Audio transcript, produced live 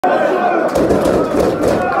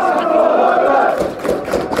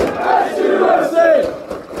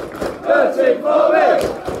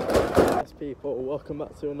People, welcome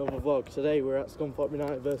back to another vlog. Today we're at Scunthorpe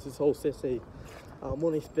United versus Hull City. Our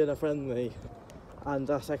money's been a friendly and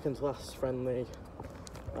our second to last friendly,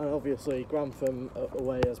 and obviously Grantham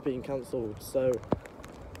away has been cancelled, so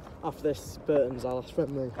after this Burton's our last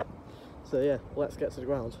friendly. So yeah, let's get to the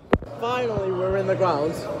ground. Finally we're in the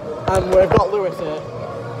ground and we've got Lewis here.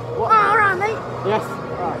 What? Alright mate. Yes.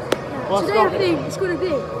 Right. Yeah. Today I think it's going to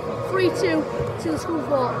be 3-2 to the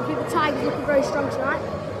Scunthorpe. I think the Tigers looking very strong tonight.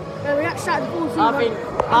 We actually started the full team.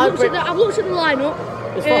 I've looked at the lineup.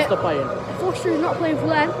 Is Foster playing? Foster is not playing for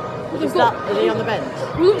them. Is he on the bench?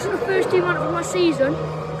 We looked at the first team lineup from last season,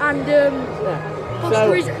 and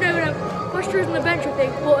Foster is Foster is on the bench I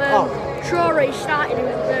think, but Traore is starting. He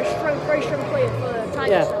was a very strong player for the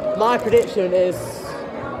Tigers. Yeah, my prediction is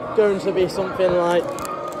going to be something like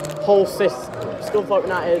Hull City, Scunthorpe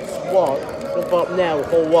United 1, Scunthorpe 0,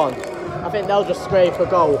 Hull 1. I think they'll just scrape a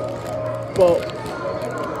goal, but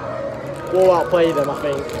we'll outplay them, I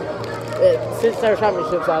think. Since they're a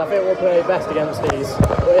championship side, I think we'll play best against these.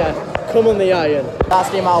 But yeah, come on the iron. That's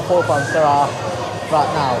the amount of Hull fans there are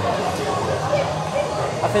right now.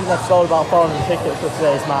 I think they've sold about 400 tickets for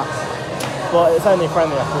today's match, but it's only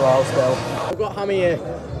friendly after all still. We've got Hammy here.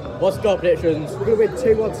 What's the predictions? We're going to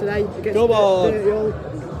win 2-1 today against Come on!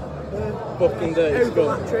 Fucking dirty. Ogle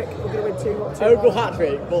hat-trick. We're going to win 2-1. Ogle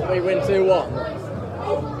hat-trick, but we win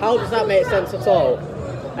 2-1. How does that make sense at all?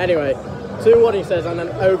 Anyway, 2-1 he says, and an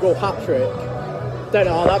Ogle hat-trick. Don't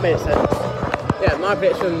know how that makes sense. Yeah, my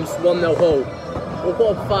prediction's 1-0 Hull. We'll put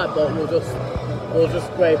up a fight, but we'll just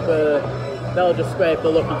scrape they'll just scrape the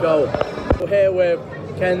lucky goal. We're here with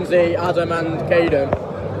Kenzie, Adam and Caden.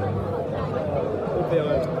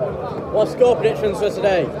 What's score predictions for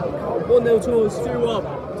today? 1-0 to us. 2-1.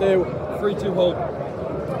 3-2 Hull.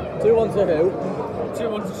 2-1 to who?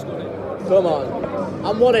 2-1 to Scunny. Come on.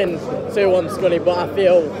 I'm wanting 2-1 to Scunny, but I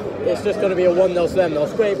feel it's just going to be a 1-0 to them. They'll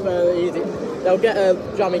scrape easy. They'll get a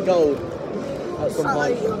jammy goal at some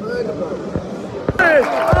point. Hey!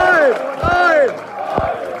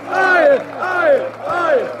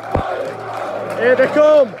 Here they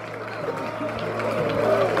come!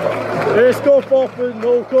 Here's Scunthorpe and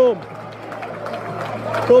Hull come.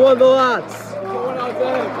 Come on the lads!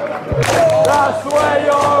 That's where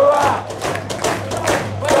you're at!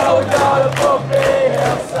 Well, we got a bumpy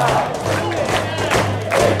hillside.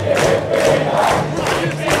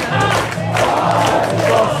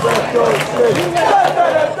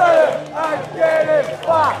 And get it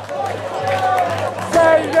back.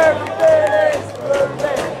 Say everything is for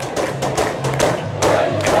me.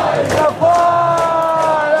 The Scunthorpe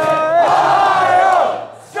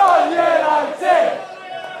United.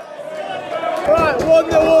 Right,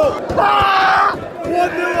 1-0 up.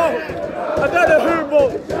 1-0 up. I don't know who, but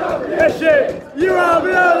this shit. You are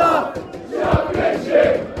Villa.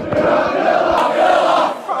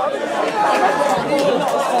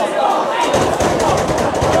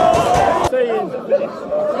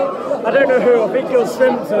 I don't know who, I think it was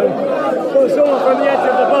Shrimpton, but someone from the edge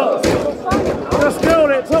of the box just killed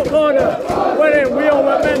it, top corner, went in, we all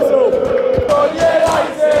went mental.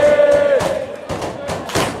 United!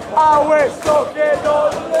 And we're stuck in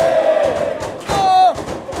Dudley!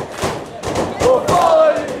 We'll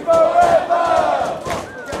follow you forever!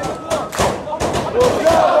 We'll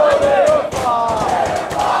never live far!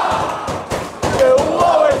 You'll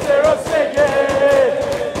always hear us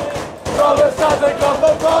singing from the sides of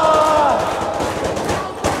Grantham Bar!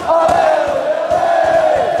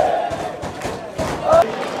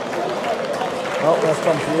 Oh, that's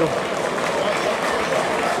come to you.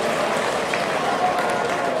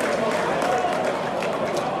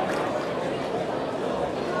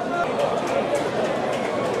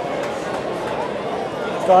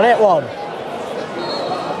 Got it, one.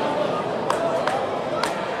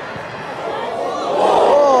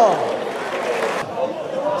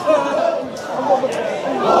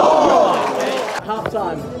 Half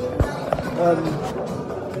time.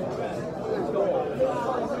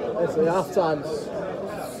 Basically, half time.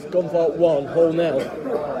 Scunthorpe 1, Hull 0.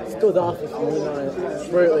 Stood off if you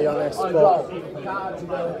brutally honest, but I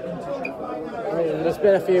mean, there's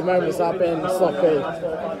been a few moments that have been sloppy,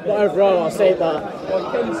 but overall I'll say that.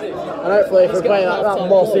 And hopefully if we play like that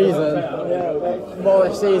more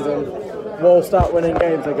this season, we'll start winning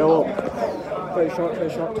games and go up. Very short.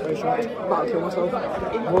 About to kill myself.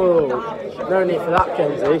 Whoa, no need for that,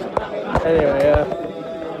 Kenzie. Anyway, yeah,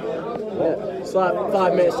 it's like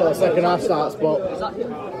 5 minutes till the second half starts, but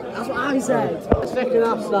That's what I said. the second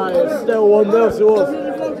half started, still 1-0 to us.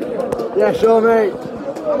 Yeah, sure mate.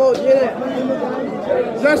 Come on, get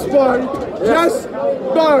it. Just one. Just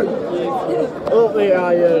one. Up the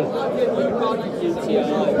iron.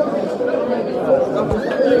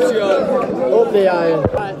 Up the iron.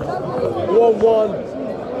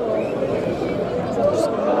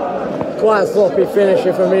 1-1. Quite a sloppy finish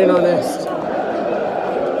if I'm being honest.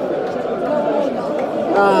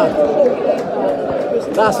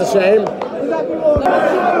 That's a shame.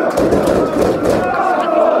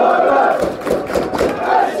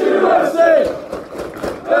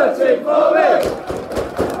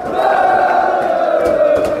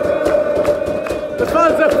 The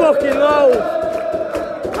fans are fucking loud.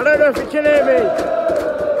 I don't know if you can hear me.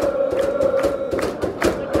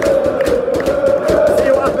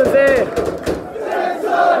 See what happens here.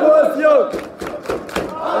 Was young.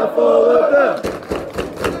 I followed them.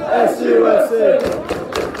 S-U-S-E.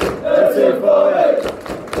 S-E for it.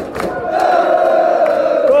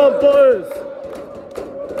 Go on, Butters.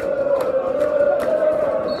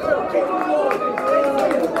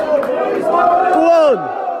 Go on.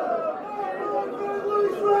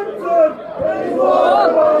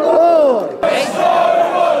 Oh.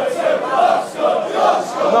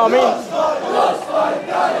 No, I mean.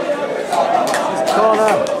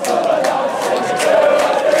 Corner.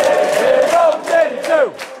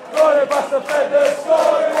 Running past the defender,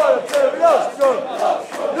 scoring 1-2,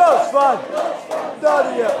 no fun, not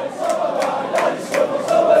yet.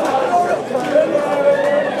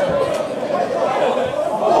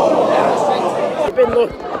 We've been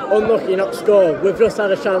unlucky not to score. We've just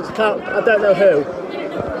had a chance. I don't know who.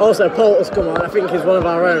 Also, Poulter's come on. I think he's one of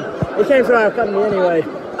our own. He came through our academy anyway,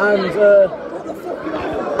 and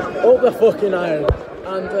up the fucking iron,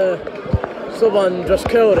 and someone just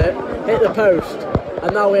curled it, hit the post.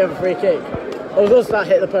 And now we have a free kick. It was us that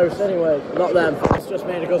hit the post anyway, not them. It's just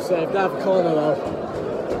made a good save. They have a corner though.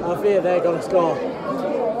 I fear they're going to score.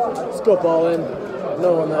 Scud ball in.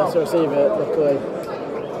 No one there to receive it, luckily.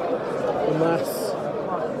 Unless...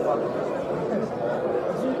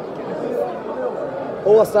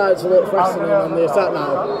 all are starting to look threatening on the attack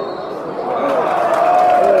now.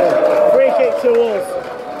 Free kick to us.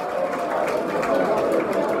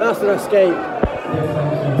 That's an escape.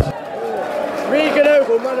 Regan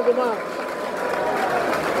Ogle, man of the match.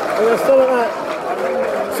 And there's still like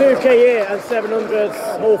 2k here and 700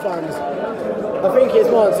 Hull fans. I think it's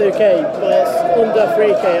more than 2k, but it's under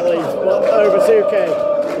 3k at least, but over 2k.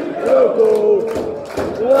 Ogle!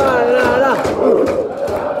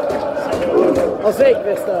 I'll take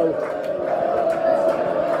this though.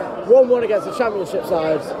 1-1 against the Championship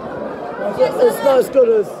side. It's not as good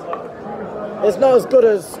as... it's not as good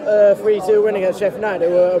as 3-2 win against Sheffield United,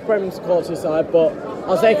 who were a Premier quality side, but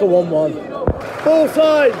I'll take a 1-1. Full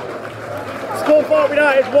time! Scunthorpe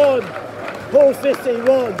United 1, Hull City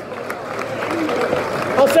 1.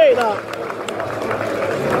 I'll take that.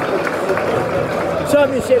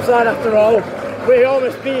 Championship side after all. We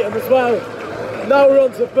almost beat them as well. Now we're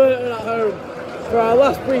on to Burton at home for our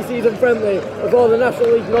last pre-season friendly before the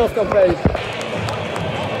National League North campaign.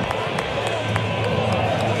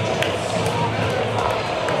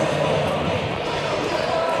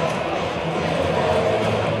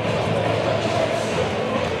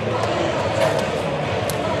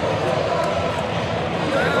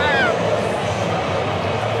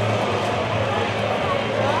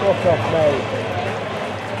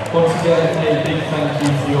 Once again, a big thank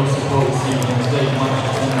you for your support this evening. Today's match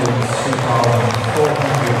attendance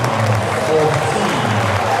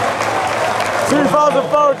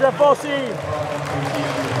 2,414.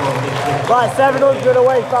 Right, 700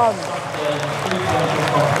 away fans.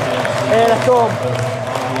 Here they come.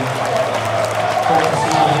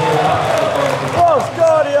 Oh,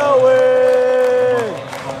 Scordio win!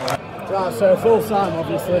 Right, so full time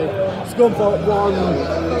obviously. Scunthorpe 1,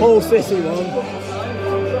 Hull City 1.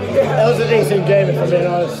 That was a decent game if I'm being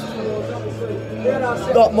honest.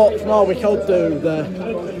 Not much more we could do there.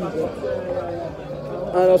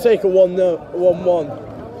 And I'll take a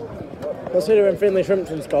 1-1. Considering Finley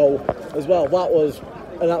Shrimpton's goal as well, that was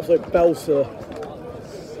an absolute belter.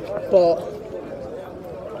 But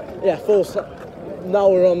yeah, now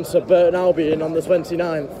we're on to Burton Albion on the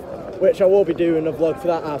 29th, which I will be doing a vlog for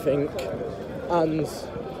that, I think. And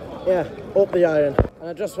yeah, up the iron. And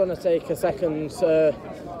I just want to take a second to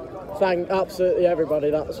thank absolutely everybody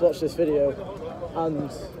that's watched this video, and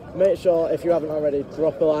make sure, if you haven't already,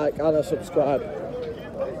 drop a like and a subscribe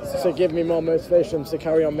to give me more motivation to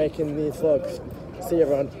carry on making these vlogs. See you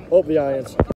everyone, up the irons.